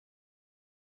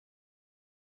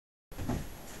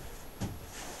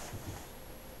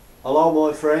Hello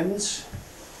my friends,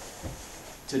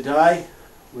 today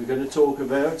we're going to talk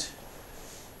about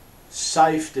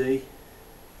safety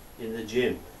in the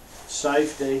gym,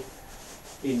 safety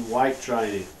in weight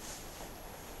training.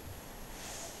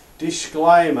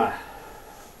 Disclaimer,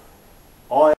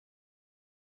 I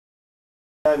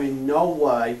am in no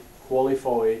way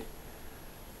qualified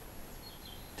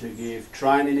to give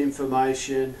training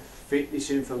information,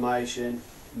 fitness information,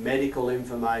 medical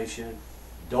information,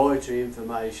 dietary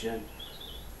information.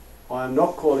 I am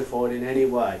not qualified in any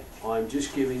way. I am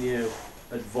just giving you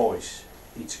advice.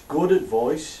 It's good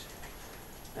advice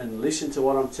and listen to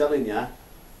what I'm telling you,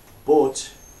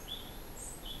 but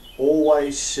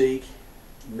always seek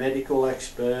medical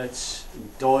experts,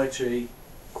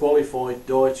 qualified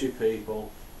dietary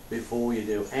people before you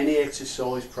do any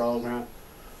exercise program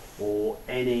or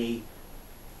any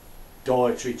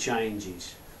dietary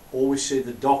changes. Always see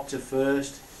the doctor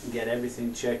first and get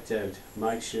everything checked out.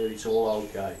 Make sure it's all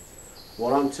okay.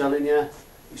 What I'm telling you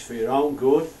is for your own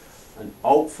good, and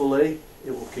hopefully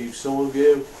it will keep some of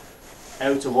you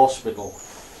out of hospital.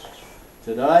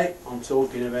 Today I'm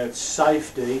talking about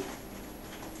safety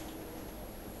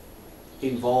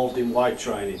involved in weight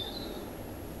training.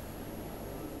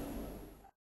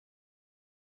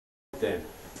 Then,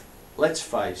 let's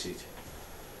face it,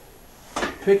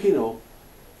 picking up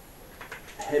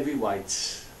heavy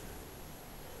weights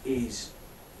is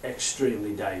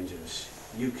extremely dangerous.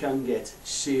 You can get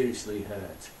seriously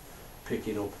hurt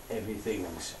picking up heavy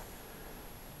things.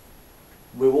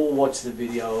 We've all watched the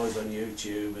videos on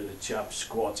YouTube of the chap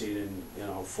squatting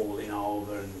and falling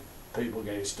over and people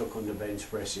getting stuck under bench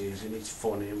presses, and it's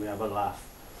funny and we have a laugh.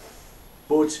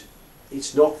 But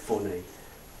it's not funny.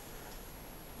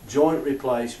 Joint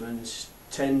replacements,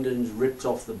 tendons ripped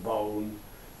off the bone,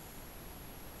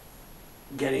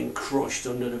 getting crushed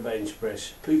under the bench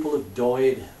press. People have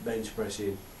died bench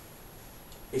pressing.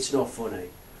 It's not funny.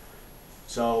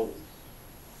 So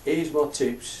here's my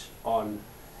tips on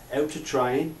how to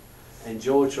train,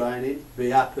 enjoy training,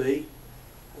 be happy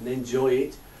and enjoy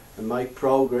it and make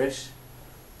progress,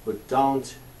 but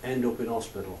don't end up in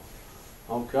hospital.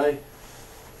 Okay?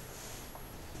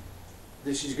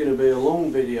 This is going to be a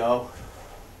long video,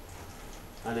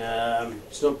 and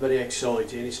it's not very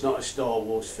exciting. It's not a Star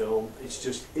Wars film, it's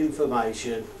just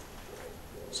information.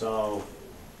 So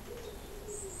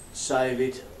save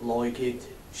it, like it,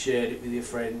 share it with your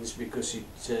friends, because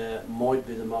it might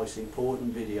be the most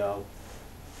important video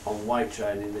on weight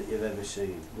training that you've ever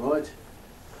seen. Right?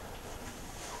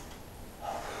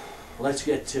 Let's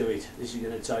get to it. This is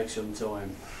going to take some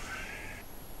time.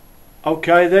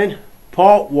 Okay then,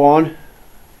 part one,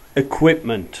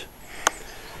 equipment.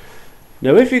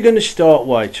 Now if you're going to start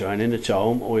weight training at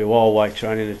home, or you are weight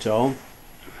training at home,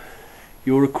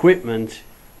 your equipment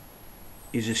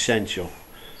is essential.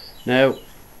 Now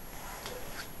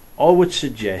I would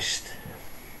suggest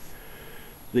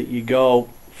that you go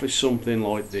for something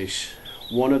like this,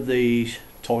 one of these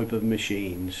type of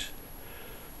machines.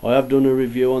 I have done a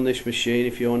review on this machine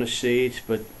if you want to see it,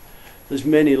 but there's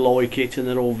many like it and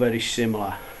they're all very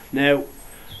similar. Now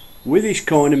with this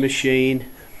kind of machine,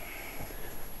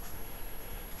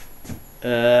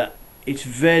 it's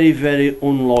very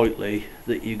unlikely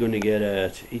that you're going to get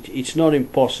hurt. It's not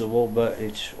impossible, but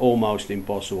it's almost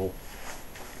impossible.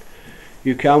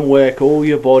 You can work all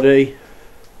your body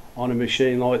on a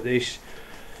machine like this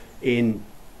in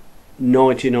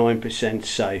 99%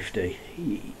 safety.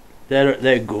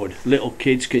 They're good. Little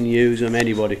kids can use them,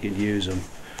 anybody can use them.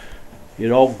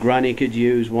 Your old granny could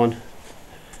use one.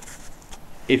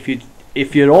 If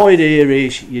your idea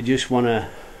is you just want to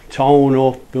tone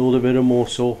up, build a bit of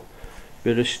muscle,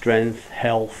 bit of strength,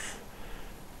 health,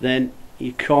 then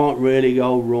you can't really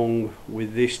go wrong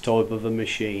with this type of a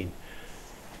machine.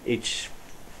 It's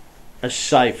as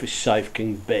safe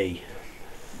can be.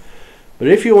 But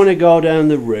if you want to go down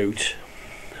the route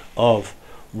of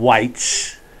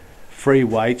weights, free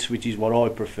weights, which is what I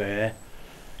prefer,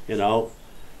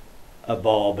 a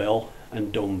barbell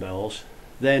and dumbbells,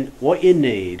 then what you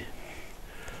need,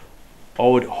 I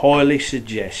would highly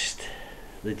suggest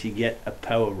that you get a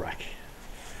power rack.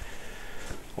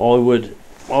 I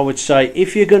would say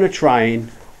if you're going to train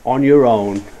on your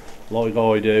own like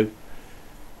I do,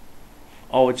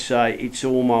 I would say it's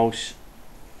almost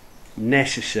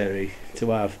necessary to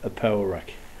have a power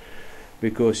rack,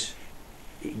 because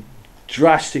it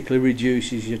drastically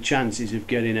reduces your chances of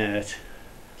getting hurt.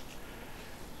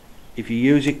 If you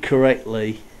use it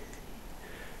correctly,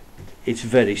 it's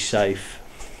very safe.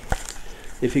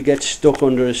 If you get stuck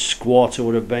under a squat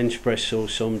or a bench press or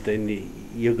something,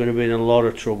 you're going to be in a lot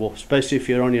of trouble, especially if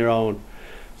you're on your own.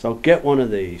 So get one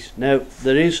of these. Now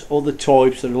there is other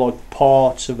types that are like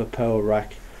parts of a power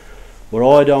rack, but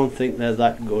I don't think they're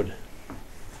that good.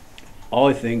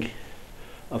 I think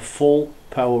a full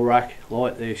power rack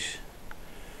like this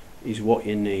is what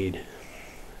you need.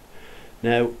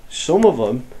 Now some of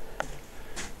them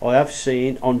I have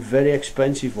seen on very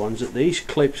expensive ones that these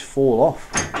clips fall off,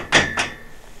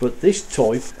 but this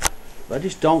type, they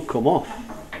just don't come off.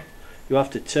 You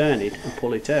have to turn it and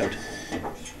pull it out.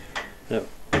 Now,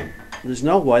 there's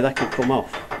no way that could come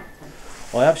off.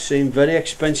 I have seen very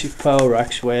expensive power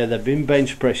racks where they've been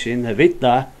bench pressing, they've hit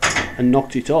that and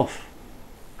knocked it off.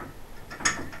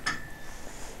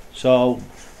 So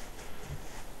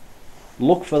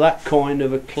look for that kind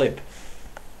of a clip.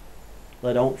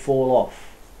 They don't fall off.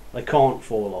 They can't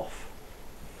fall off.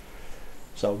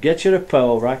 So get you a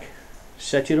power rack,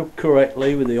 set it up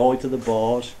correctly with the height of the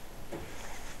bars,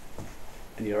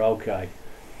 and you're okay.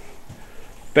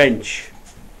 Bench.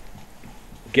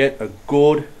 Get a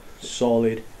good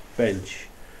solid bench.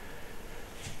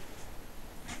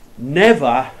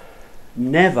 Never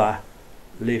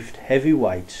lift heavy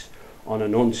weights on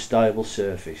an unstable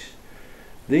surface.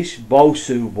 This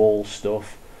Bosu ball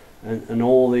stuff and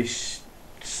all this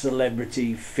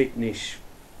celebrity fitness,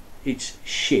 it's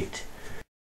shit.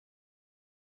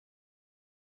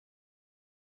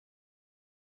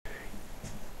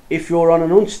 If you're on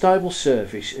an unstable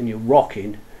surface and you're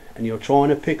rocking and you're trying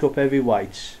to pick up heavy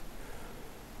weights,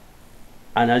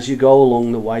 and as you go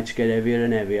along the weights get heavier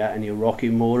and heavier and you're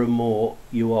rocking more and more,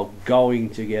 you are going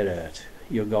to get hurt.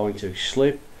 You're going to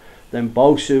slip. Then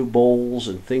Bosu balls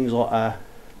and things like that,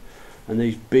 and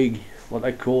these big, what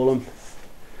they call them,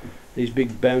 these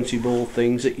big bouncy ball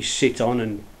things that you sit on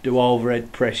and do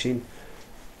overhead pressing,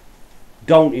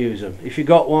 don't use them. If you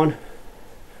got one,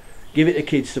 give it to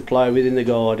kids to play with in the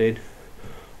garden,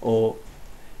 or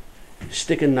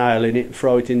stick a nail in it and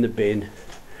throw it in the bin.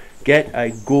 Get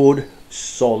a good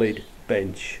solid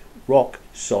bench, rock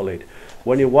solid.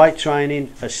 When you're weight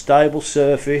training, a stable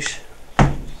surface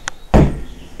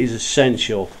is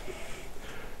essential.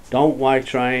 Don't weight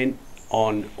train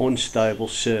on unstable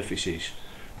surfaces.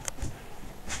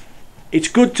 It's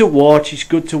good to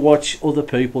watch other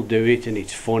people do it, and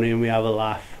it's funny and we have a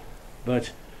laugh,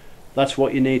 but that's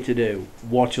what you need to do.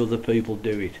 Watch other people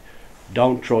do it.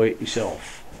 Don't try it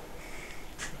yourself.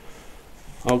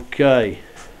 Okay,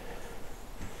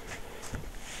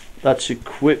 that's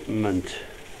equipment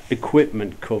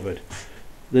covered.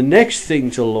 The next thing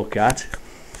to look at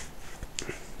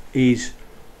is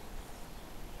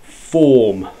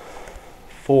form,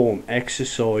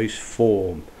 exercise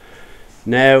form.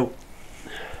 Now,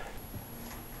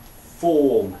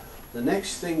 form, the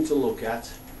next thing to look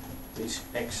at is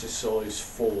exercise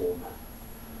form.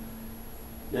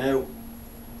 Now,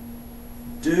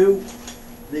 do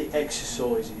the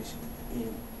exercises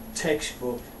in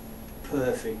textbook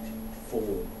perfect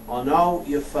form. I know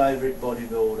your favourite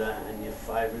bodybuilder and your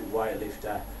favourite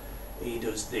weightlifter, he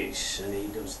does this and he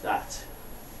does that,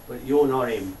 but you're not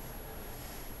him.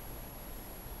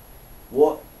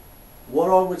 What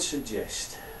I would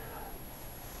suggest,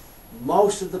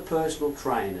 most of the personal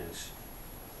trainers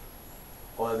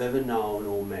I've ever known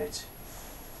or met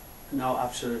know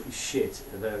absolutely shit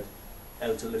about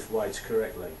how to lift weights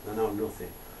correctly. They know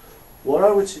nothing. What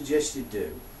I would suggest you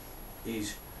do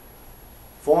is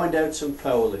find out some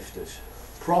powerlifters,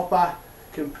 proper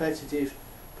competitive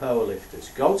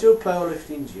powerlifters. Go to a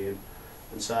powerlifting gym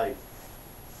and say,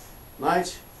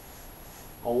 mate,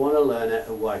 I want to learn how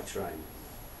to weight train.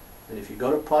 And if you've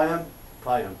got to pay them,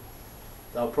 pay them.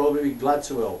 They'll probably be glad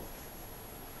to help.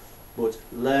 But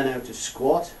learn how to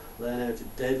squat, learn how to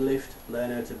deadlift,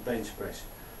 learn how to bench press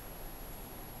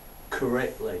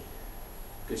correctly.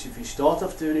 Because if you start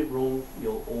off doing it wrong,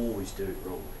 you'll always do it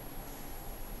wrong.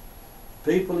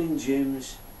 People in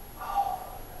gyms,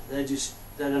 they're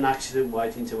an accident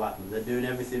waiting to happen. They're doing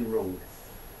everything wrong.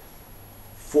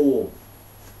 Form,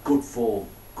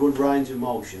 good range of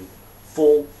motion,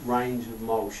 full range of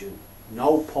motion,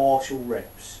 no partial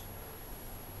reps.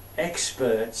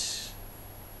 Experts,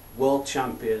 world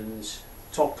champions,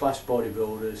 top class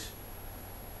bodybuilders,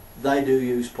 they do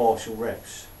use partial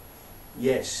reps.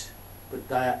 Yes, but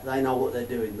they know what they're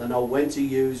doing. They know when to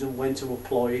use them, when to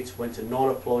apply it, when to not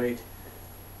apply it,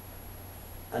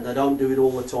 and they don't do it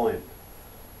all the time.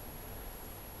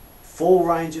 Full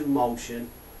range of motion,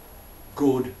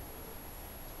 good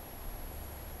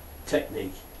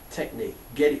technique,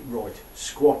 get it right,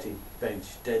 squatting, bench,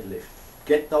 deadlift.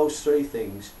 Get those three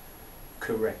things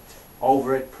correct.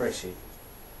 Overhead pressing.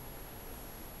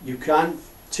 You can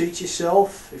teach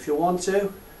yourself if you want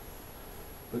to,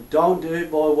 but don't do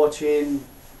it by watching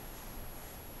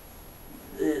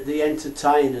the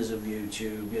entertainers of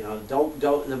YouTube, you know, don't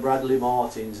the Bradley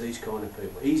Martins, these kind of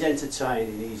people. He's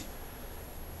entertaining, he's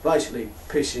basically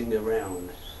pissing around.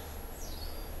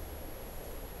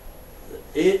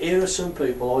 Here are some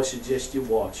people I suggest you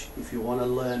watch if you want to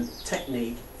learn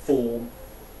technique, form,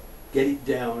 get it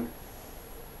down.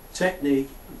 Technique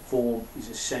and form is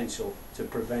essential to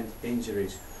prevent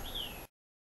injuries.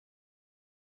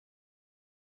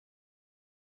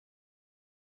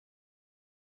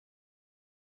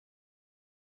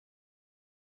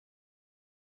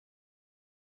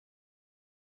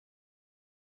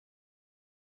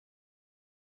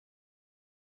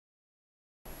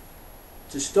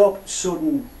 To stop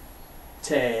sudden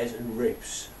tears and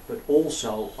rips, but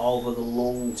also over the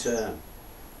long term.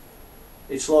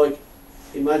 It's like,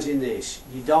 imagine this,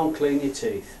 you don't clean your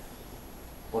teeth,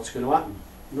 what's going to happen?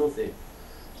 Nothing.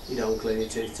 You don't clean your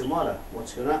teeth tomorrow,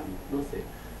 what's going to happen? Nothing.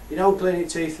 You don't clean your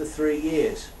teeth for 3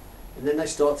 years, and then they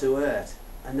start to hurt,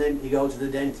 and then you go to the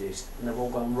dentist and they've all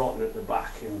gone rotten at the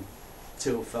back and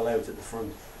 2 fell out at the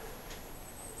front.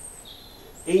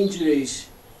 Injuries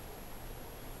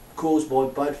caused by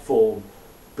bad form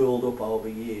build up over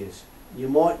years. You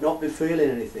might not be feeling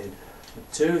anything,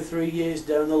 but 2 or 3 years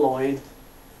down the line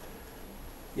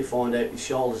you find out your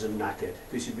shoulders are knackered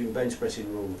because you've been bench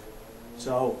pressing wrong.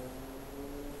 So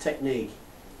technique,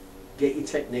 get your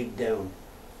technique down.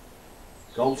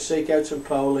 Go and seek out some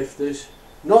power lifters,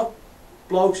 not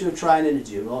blokes who train in the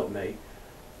gym like me,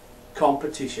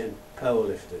 competition power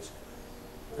lifters,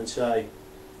 and say,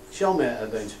 show me how to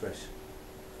bench press.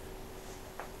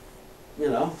 You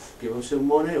know, give them some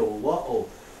money or what, or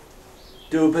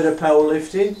do a bit of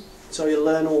powerlifting so you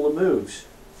learn all the moves.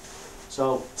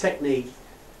 So technique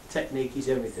is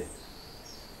everything.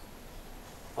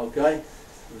 Okay,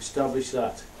 we've established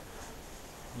that.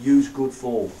 Use good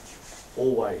form,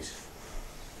 always.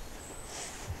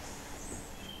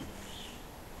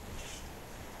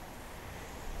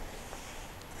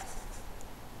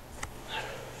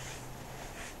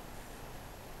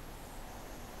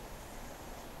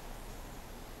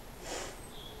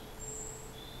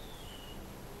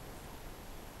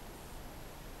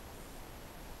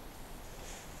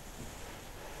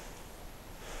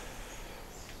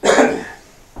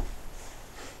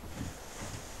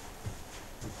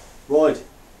 Right,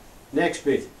 next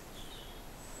bit,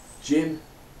 gym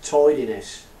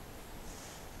tidiness.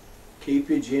 Keep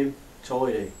your gym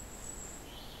tidy.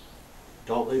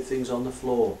 Don't leave things on the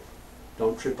floor.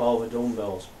 Don't trip over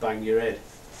dumbbells, bang your head.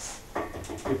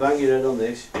 If you bang your head on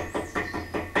this,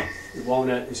 it won't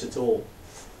hurt this at all.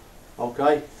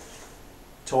 Okay?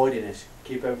 Tidiness,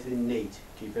 keep everything neat,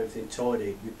 keep everything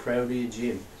tidy. Be proud of your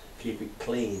gym, keep it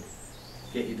clean.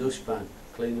 Get your dustpan,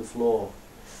 clean the floor,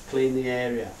 clean the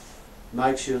area.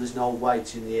 Make sure there's no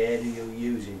weights in the area you're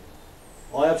using.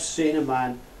 I have seen a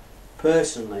man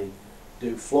personally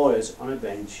do flyers on a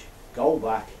bench, go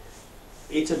back,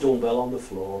 hit a dumbbell on the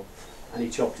floor, and he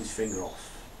chopped his finger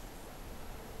off.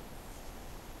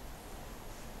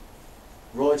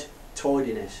 Right,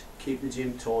 tidiness. Keep the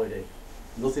gym tidy.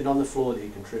 Nothing on the floor that you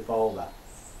can trip over.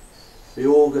 Be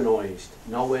organised.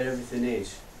 Know where everything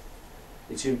is.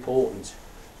 It's important.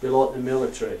 Be like the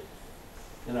military.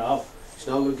 You know, it's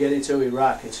no good getting to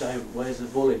Iraq and saying, where's the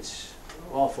bullets?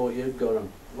 Oh, I thought you'd got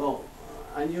them. Well,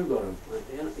 and you got them.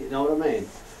 You know what I mean?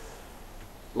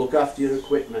 Look after your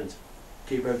equipment.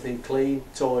 Keep everything clean,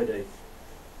 tidy.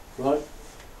 Right?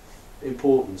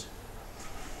 Important.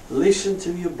 Listen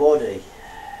to your body.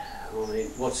 I mean,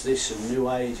 what's this, some new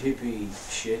age hippie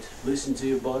shit? Listen to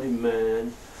your body,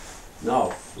 man.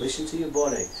 No, listen to your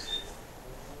body.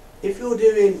 If you're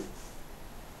doing,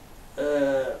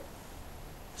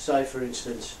 say for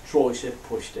instance, tricep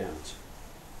push downs,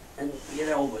 and your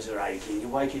elbows are aching, you're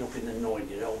waking up in the night,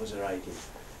 your elbows are aching,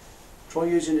 try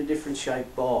using a different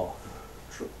shaped bar.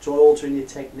 Try altering your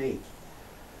technique.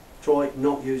 Try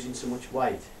not using so much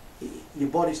weight. Your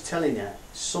body's telling you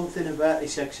something about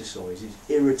this exercise is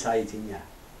irritating you.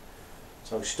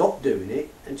 So stop doing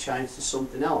it and change to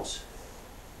something else.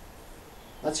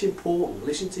 That's important.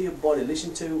 Listen to your body.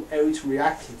 Listen to how it's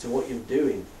reacting to what you're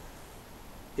doing.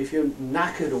 If you're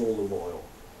knackered all the while,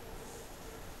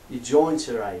 your joints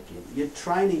are aching, you're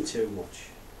training too much,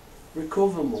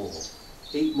 recover more,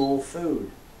 eat more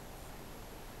food,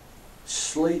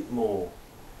 sleep more,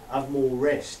 have more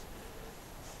rest.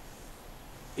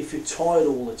 If you're tired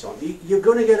all the time, you're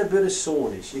going to get a bit of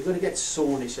soreness. You're going to get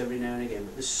soreness every now and again,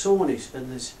 but there's soreness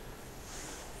and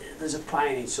there's a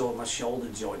pain inside my shoulder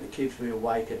joint that keeps me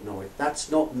awake at night.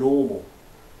 That's not normal.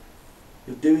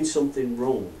 You're doing something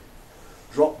wrong.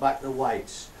 Drop back the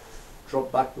weights,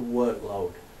 drop back the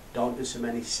workload. Don't do so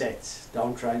many sets,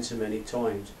 don't train so many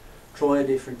times. try a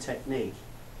different technique.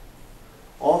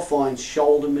 I find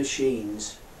shoulder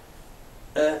machines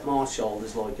hurt my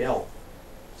shoulders like hell.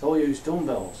 So I use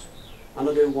dumbbells, and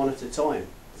I do one at a time,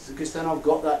 because then I've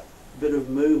got that bit of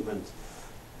movement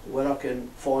where I can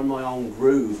find my own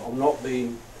groove. I'm not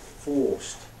being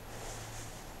forced.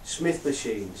 Smith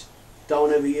machines,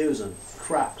 don't ever use them.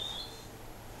 Crap.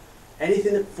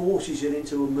 Anything that forces you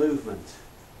into a movement.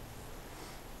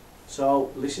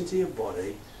 So listen to your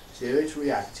body, see how it's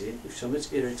reacting. If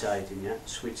something's irritating you,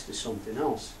 switch to something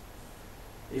else.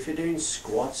 If you're doing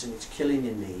squats and it's killing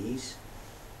your knees,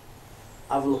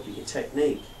 have a look at your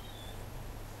technique.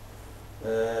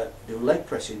 Do leg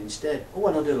pressing instead. Oh,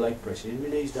 when I do leg pressing, my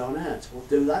knees don't hurt. Well,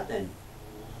 do that then.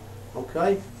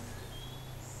 Okay?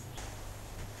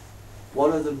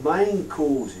 One of the main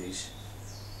causes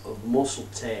of muscle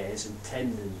tears and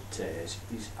tendon tears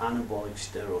is anabolic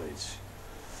steroids.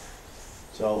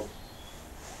 So,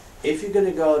 if you're going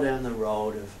to go down the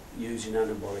road of using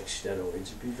anabolic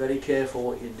steroids, be very careful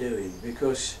what you're doing,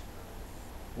 because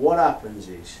what happens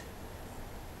is,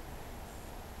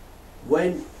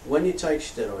 when you take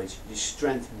steroids, your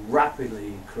strength rapidly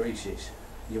increases.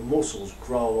 Your muscles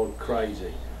grow like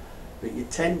crazy, but your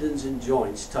tendons and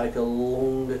joints take a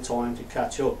longer time to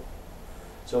catch up.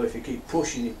 So if you keep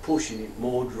pushing it,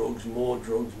 more drugs, more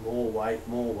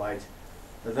weight,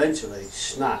 eventually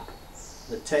snap,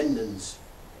 the tendons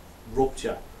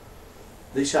rupture.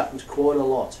 This happens quite a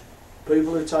lot.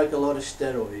 People who take a lot of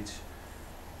steroids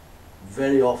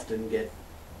very often get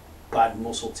bad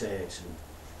muscle tears and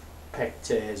pec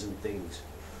tears and things.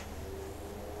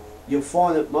 You'll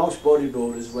find that most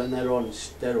bodybuilders, when they're on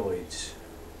steroids,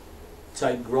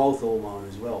 take growth hormone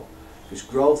as well, because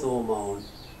growth hormone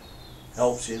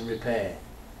helps in repair.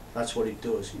 That's what it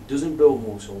does. It doesn't build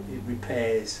muscle, it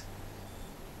repairs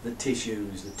the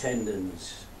tissues, the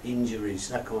tendons, injuries,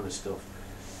 that kind of stuff.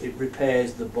 It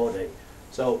repairs the body.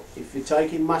 So if you're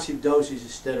taking massive doses of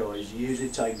steroids, you usually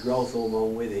take growth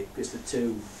hormone with it, because the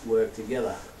two work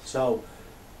together. So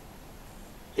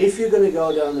if you're going to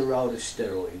go down the road of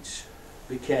steroids,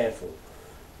 be careful,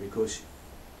 because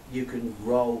you can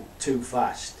grow too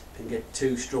fast and get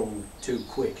too strong too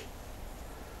quick.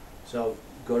 So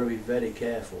you've got to be very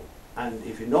careful. And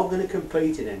if you're not going to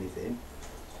compete in anything,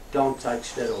 don't take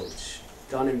steroids.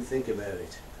 Don't even think about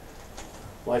it.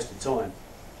 Waste of time,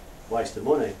 waste of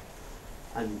money,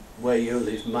 and where you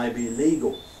live may be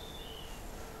illegal.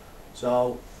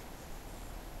 So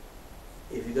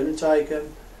if you're going to take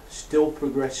them, still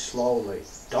progress slowly.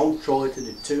 Don't try to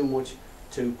do too much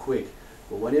too quick.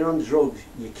 But when you're on drugs,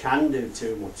 you can do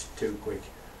too much too quick,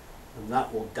 and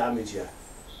that will damage you.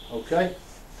 Okay?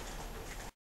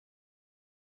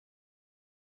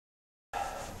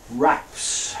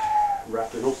 Wraps.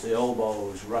 Wrapping up the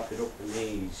elbows, wrapping up the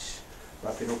knees,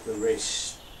 wrapping up the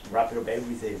wrists, wrapping up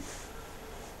everything.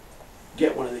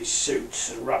 Get one of these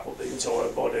suits and wrap up the entire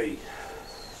body.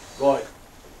 Right.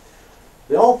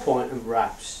 The whole point of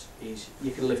wraps is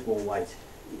you can lift more weight.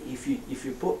 If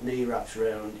you put knee wraps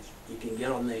around, you can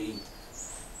get on the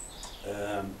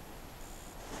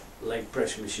leg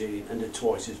press machine and do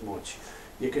twice as much.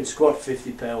 You can squat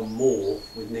 50 pounds more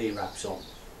with knee wraps on.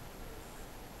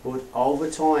 But over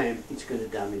time, it's going to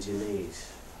damage your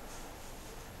knees.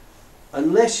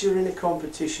 Unless you're in a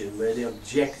competition where the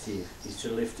objective is to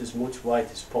lift as much weight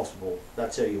as possible,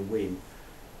 that's how you win.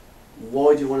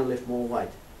 Why do you want to lift more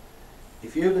weight?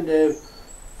 If you can do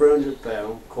 300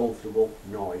 pounds, comfortable,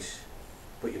 nice,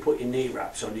 but you put your knee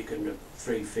wraps on, you can do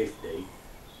 350,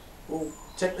 well,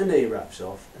 take the knee wraps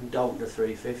off and don't do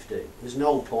 350. There's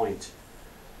no point.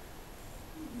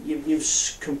 You're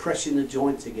compressing the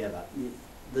joint together.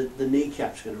 The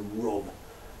kneecap's going to rub.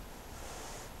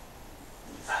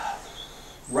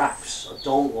 Wraps, I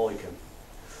don't like them.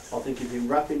 I think if you're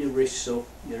wrapping your wrists up,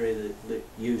 you're either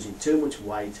using too much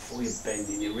weight or you're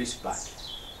bending your wrist back.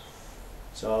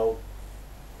 So,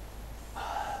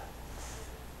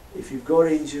 if you've got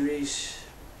injuries,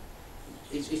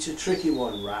 it's a tricky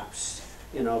one, wraps.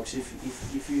 You know, because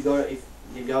if you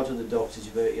go to the doctors,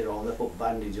 you've hurt your arm, they put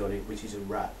bandage on it, which is a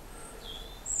wrap,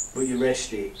 but you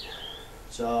rest it.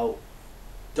 So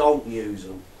don't use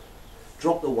them.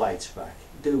 Drop the weights back.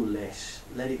 Do less.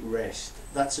 Let it rest.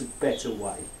 That's a better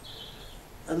way.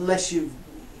 Unless you've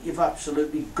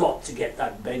absolutely got to get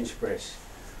that bench press.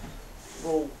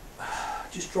 Well,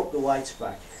 just drop the weights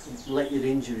back. Let your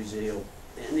injuries heal.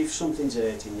 And if something's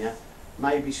hurting you,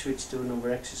 maybe switch to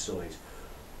another exercise.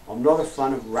 I'm not a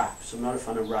fan of wraps. I'm not a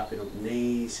fan of wrapping up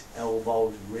knees,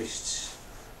 elbows, wrists.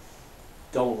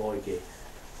 Don't like it.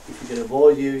 If you can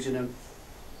avoid using them,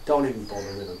 don't even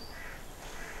bother with them.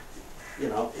 You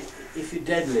know, if you're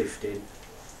deadlifting,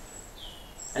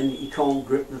 and you can't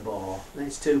grip the bar, then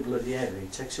it's too bloody heavy.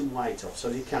 Take some weight off so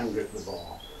you can grip the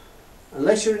bar.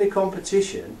 Unless you're in a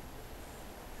competition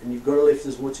and you've got to lift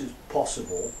as much as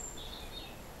possible,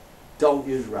 don't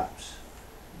use wraps.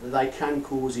 They can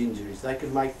cause injuries, they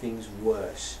can make things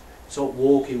worse. It's like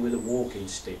walking with a walking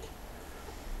stick.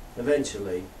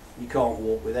 Eventually you can't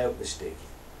walk without the stick.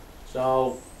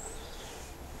 So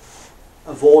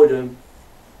avoid them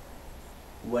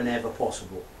whenever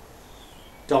possible.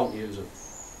 Don't use them.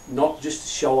 Not just to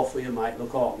show off with your mate,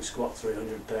 look, I can squat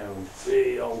 300 pounds,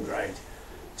 I'm great.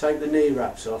 Take the knee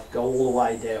wraps off, go all the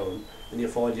way down, and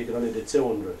you'll find you can only do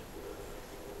 200.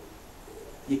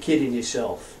 You're kidding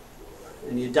yourself,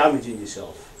 and you're damaging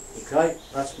yourself. Okay,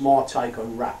 that's my take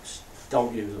on wraps.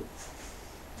 Don't use them.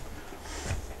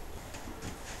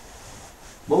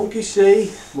 Monkey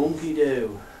see, monkey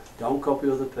do. Don't copy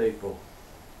other people.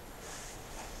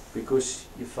 Because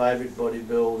your favourite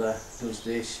bodybuilder does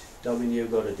this, don't mean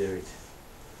you've got to do it.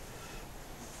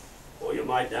 Or your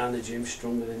mate down the gym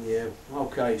stronger than you.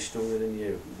 Okay, he's stronger than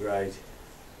you. Great.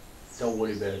 Don't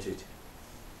worry about it.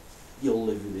 You'll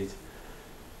live with it.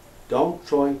 Don't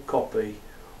try and copy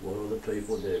what other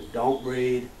people do. Don't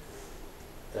read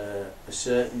a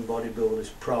certain bodybuilder's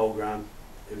program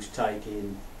who's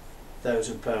taking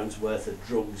 £1,000 worth of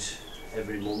drugs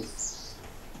every month.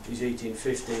 He's eating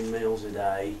 15 meals a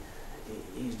day.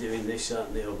 He's doing this, that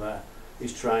and the other.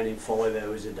 He's training 5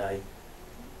 hours a day.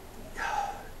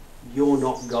 You're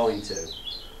not going to.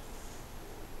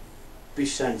 Be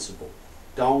sensible.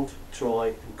 Don't try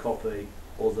and copy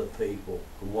other people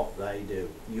and what they do.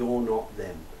 You're not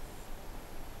them.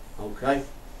 Okay?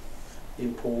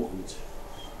 Important.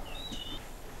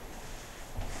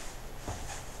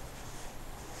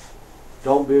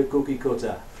 Don't be a cookie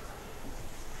cutter.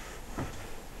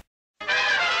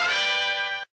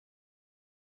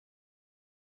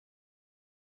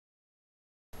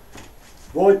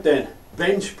 Right then,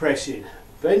 bench pressing.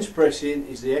 Bench pressing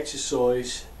is the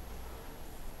exercise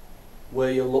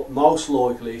where you're most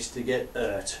likely is to get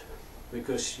hurt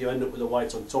because you end up with the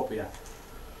weight on top of you.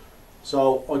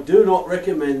 So I do not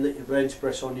recommend that you bench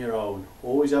press on your own.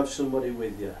 Always have somebody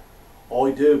with you.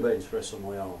 I do bench press on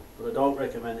my own, but I don't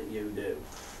recommend that you do.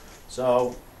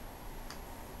 So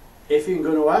if you're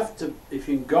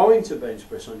going to bench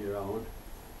press on your own,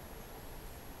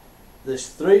 there's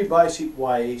 3 basic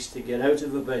ways to get out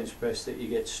of a bench press that you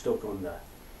get stuck under.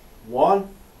 One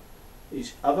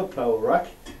is have a power rack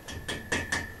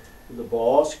with the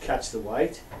bars, catch the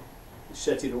weight,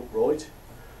 set it up right.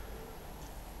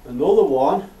 Another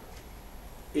one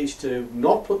is to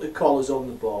not put the collars on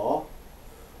the bar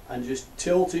and just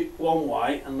tilt it one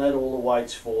way and let all the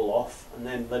weights fall off and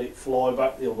then let it fly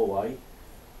back the other way.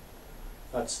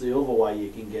 That's the other way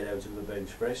you can get out of a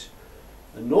bench press.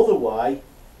 Another way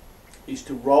is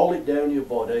to roll it down your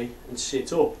body and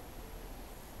sit up.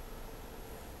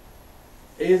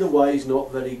 Either way is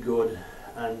not very good,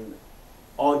 and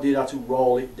I did have to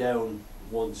roll it down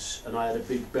once and I had a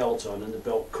big belt on and the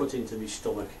belt cut into my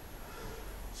stomach.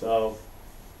 So,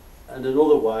 and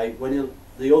another way,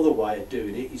 the other way of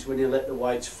doing it is when you let the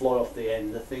weights fly off the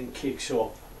end, the thing kicks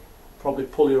up, probably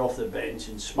pull you off the bench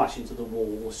and smash into the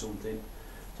wall or something.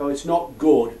 So it's not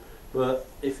good, but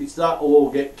if it's that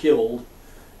or get killed,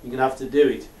 you're going to have to do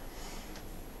it.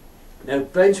 Now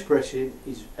bench pressing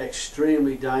is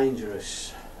extremely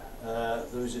dangerous. There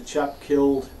was a chap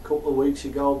killed a couple of weeks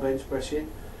ago bench pressing.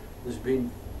 There's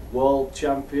been world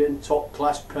champion, top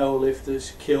class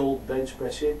powerlifters killed bench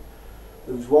pressing.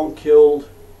 There was one killed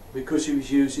because he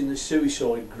was using the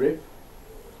suicide grip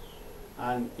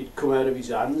and it come out of his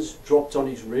hands, dropped on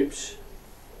his ribs,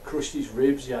 crushed his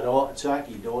ribs, he had a heart attack,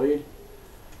 he died.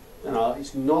 You know,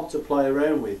 it's not to play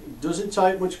around with. It doesn't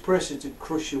take much pressure to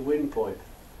crush your windpipe.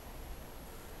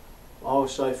 I would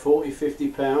say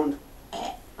 40–50 pound,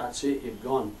 that's it, you've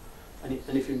gone. And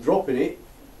if you're dropping it,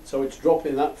 so it's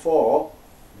dropping that far,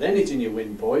 then it's in your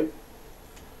windpipe,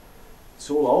 it's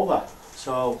all over.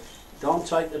 So don't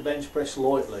take the bench press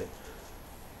lightly.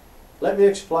 Let me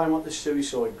explain what the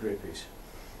suicide grip is.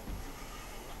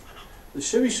 The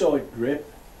suicide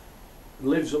grip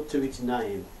lives up to its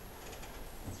name.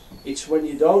 It's when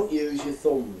you don't use your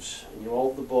thumbs and you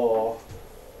hold the bar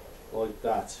like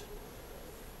that.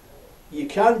 You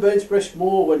can bench press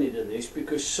more when you do this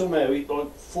because somehow it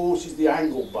like forces the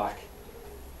angle back,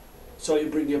 so you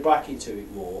bring your back into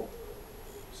it more.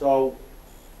 So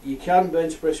you can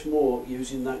bench press more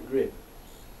using that grip.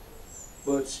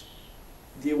 But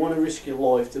do you want to risk your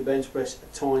life to bench press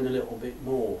a tiny little bit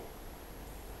more?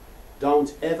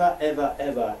 Don't ever, ever,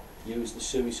 ever use the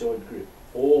suicide grip.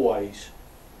 Always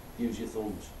use your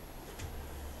thumbs.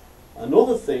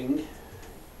 Another thing,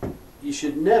 you you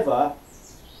should never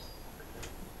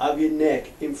have your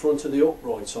neck in front of the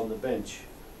uprights on the bench,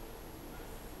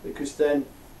 because then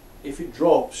if it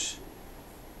drops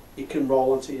it can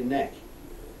roll onto your neck.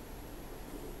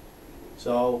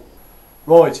 So,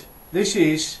 right, this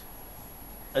is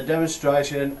a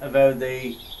demonstration of how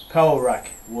the power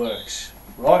rack works.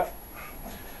 Right,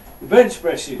 the bench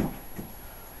pressing.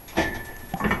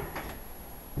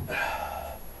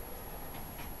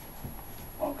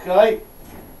 Okay,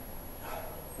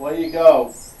 where you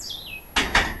go.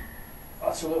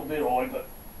 That's a little bit high, but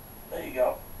there you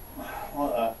go,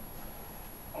 like that.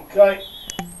 Okay,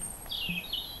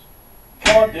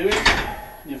 can't do it,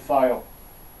 you fail.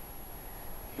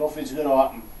 Nothing's going to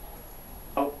happen.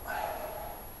 Oh.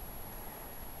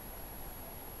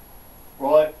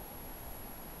 Right,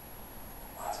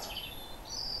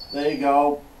 there you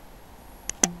go,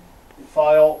 you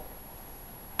fail.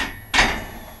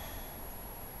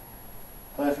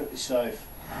 Perfectly safe.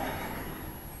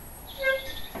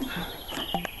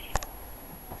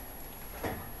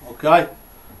 Okay,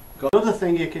 another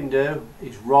thing you can do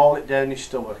is roll it down your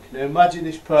stomach. Now imagine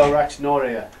this power rack's not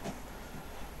here.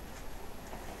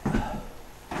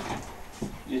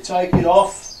 You take it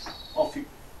off your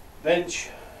bench,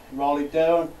 roll it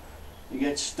down, you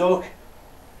get stuck,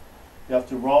 you have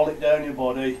to roll it down your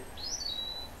body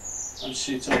and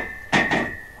sit up.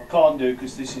 I can't do it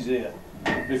because this is here.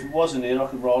 But if it wasn't here, I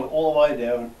could roll it all the way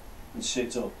down and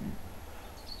sit up.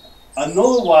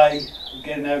 Another way of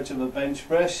getting out of a bench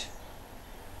press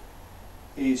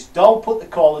is don't put the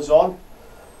collars on.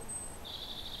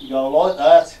 You go like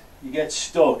that, you get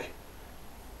stuck.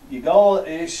 You go like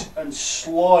this and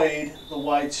slide the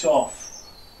weights off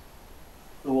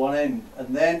the one end,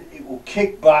 and then it will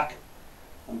kick back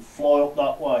and fly up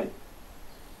that way.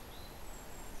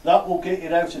 That will get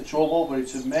you out of trouble, but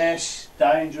it's a mess,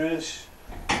 dangerous,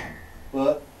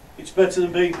 but it's better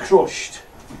than being crushed.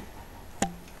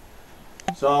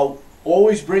 So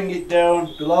always bring it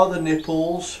down below the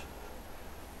nipples,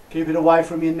 keep it away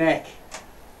from your neck.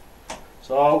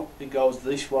 So it goes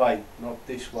this way, not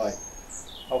this way.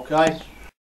 Okay?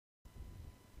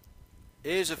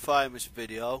 Here's a famous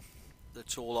video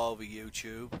that's all over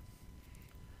YouTube.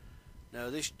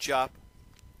 Now this chap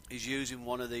is using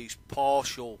one of these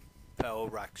partial power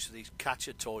racks, these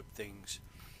catcher type things,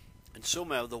 and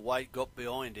somehow the weight got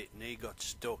behind it and he got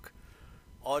stuck.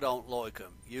 I don't like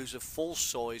them. Use a full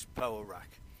size power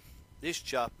rack. This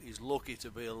chap is lucky to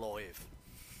be alive.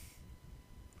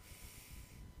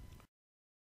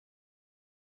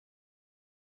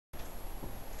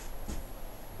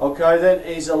 Okay then,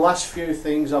 here's the last few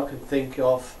things I can think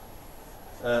of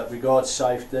regards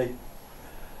safety.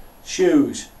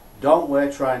 Shoes. Don't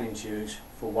wear training shoes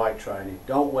for weight training.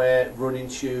 Don't wear running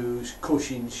shoes,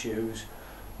 cushion shoes.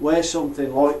 Wear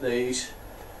something like these.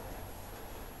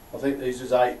 I think these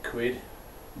was £8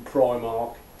 from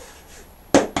Primark.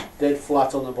 Dead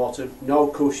flat on the bottom, no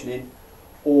cushioning,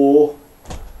 or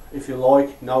if you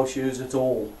like, no shoes at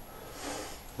all.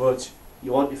 But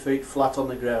you want your feet flat on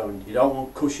the ground. You don't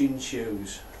want cushioned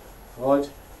shoes, right?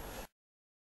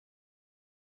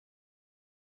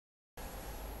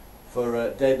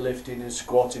 For deadlifting and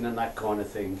squatting and that kind of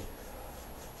thing.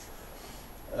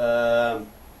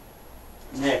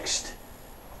 Next,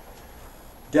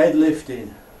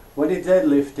 deadlifting. When you're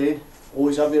deadlifting,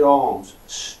 always have your arms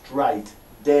straight,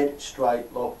 dead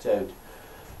straight, locked out.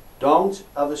 Don't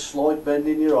have a slight bend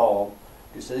in your arm,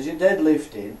 because as you're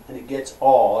deadlifting and it gets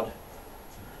hard,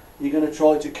 you're going to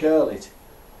try to curl it,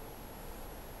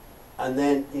 and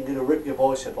then you're going to rip your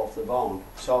bicep off the bone.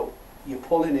 So you're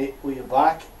pulling it with your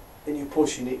back and you're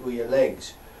pushing it with your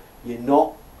legs. You're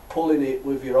not pulling it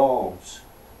with your arms.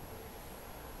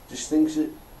 Just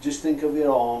think of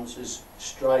your arms as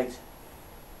straight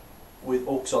with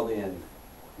hooks on the end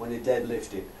when you're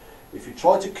deadlifting. If you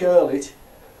try to curl it,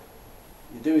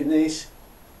 you're doing this,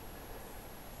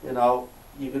 you know,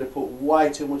 you're going to put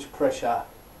way too much pressure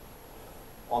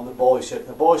on the bicep.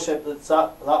 The bicep that's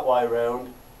that way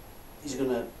around is going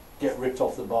to get ripped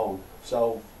off the bone.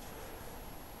 So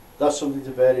that's something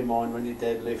to bear in mind when you're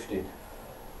deadlifting.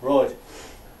 Right,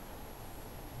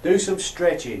 do some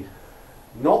stretching.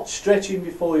 Not stretching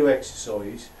before you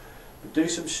exercise, but do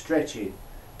some stretching.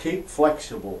 Keep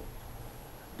flexible.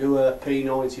 Do a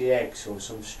P90X or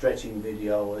some stretching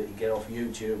video that you get off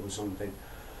YouTube or something.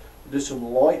 Do some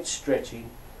light stretching.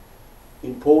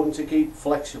 Important to keep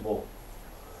flexible.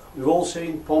 We've all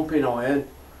seen pumping iron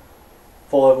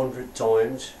 500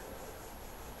 times,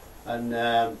 and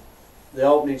the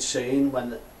opening scene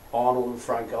when Arnold and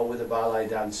Franco with a ballet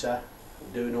dancer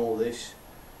doing all this.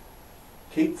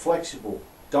 Keep flexible.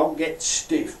 Don't get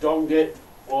stiff. Don't get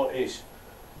what is.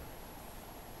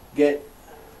 get,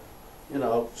 you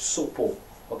know, supple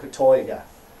like a tiger.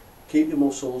 Keep your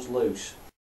muscles loose.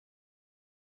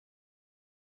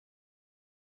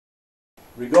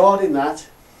 Regarding that,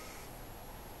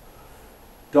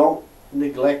 don't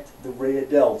neglect the rear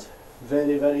delt.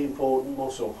 Very, very important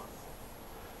muscle.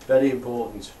 Very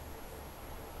important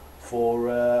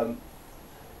for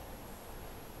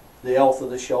the health of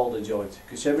the shoulder joint,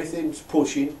 because everything's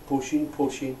pushing.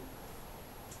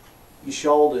 Your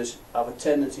shoulders have a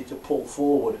tendency to pull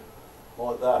forward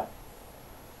like that,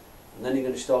 and then you're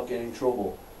going to start getting in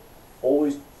trouble.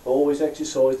 Always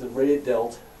exercise the rear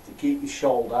delt to keep your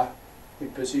shoulder in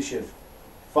position.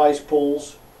 Face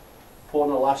pulls, put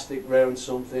an elastic round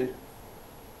something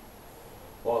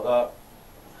like that.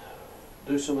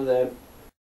 Do some of them.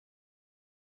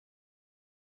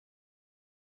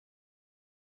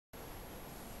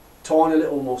 Tiny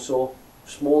little muscle,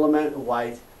 small amount of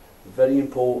weight, very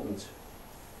important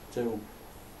to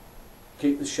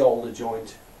keep the shoulder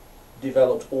joint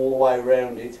developed all the way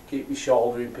around it, keep your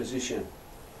shoulder in position.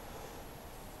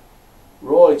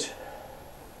 Right,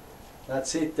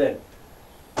 that's it then.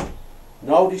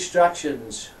 No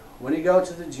distractions. When you go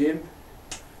to the gym,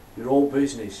 you're all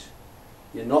business.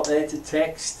 You're not there to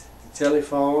text, to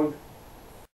telephone.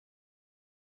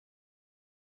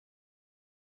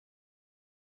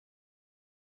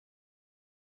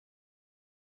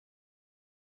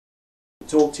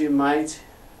 Talk to your mate.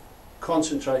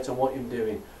 Concentrate on what you're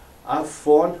doing. Have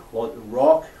fun, like The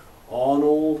Rock,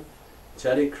 Arnold,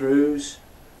 Terry Crews,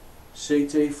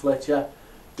 C.T. Fletcher.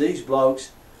 These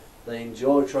blokes, they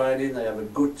enjoy training, they have a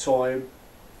good time,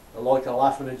 they like a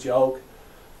laugh and a joke.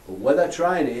 But when they're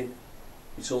training,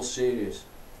 it's all serious.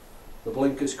 The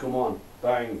blinkers come on,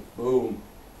 bang, boom,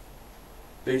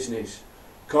 business.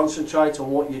 Concentrate on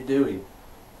what you're doing.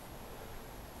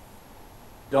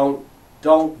 Don't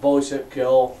bicep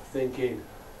curl thinking,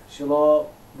 shall I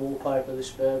wallpaper the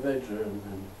spare bedroom?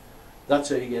 And that's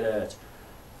how you get hurt.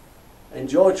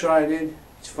 Enjoy training,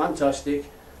 it's fantastic.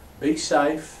 Be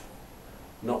safe,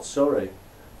 not sorry.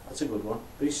 That's a good one.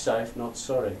 Be safe, not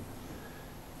sorry.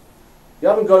 You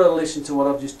haven't got to listen to what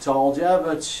I've just told you,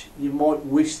 but you might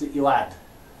wish that you had.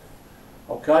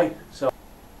 Okay? So,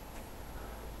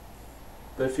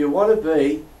 but if you want to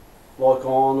be like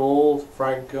Arnold,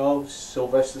 Franco,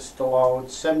 Sylvester Stallone,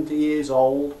 70 years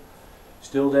old,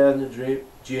 still down the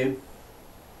gym,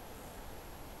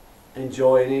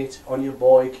 enjoying it, on your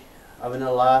bike, having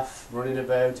a laugh, running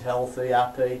about, healthy,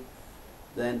 happy,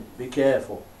 then be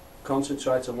careful.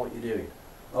 Concentrate on what you're doing.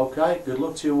 Okay, good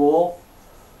luck to you all.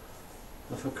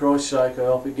 And for Christ's sake, I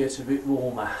hope it gets a bit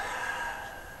warmer.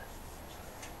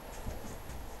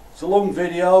 It's a long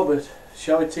video, but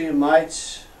show it to your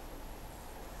mates.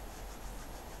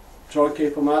 Try to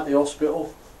keep them at the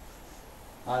hospital.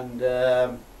 And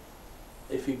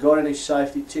if you've got any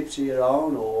safety tips of your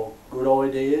own or good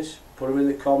ideas, put them in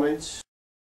the comments.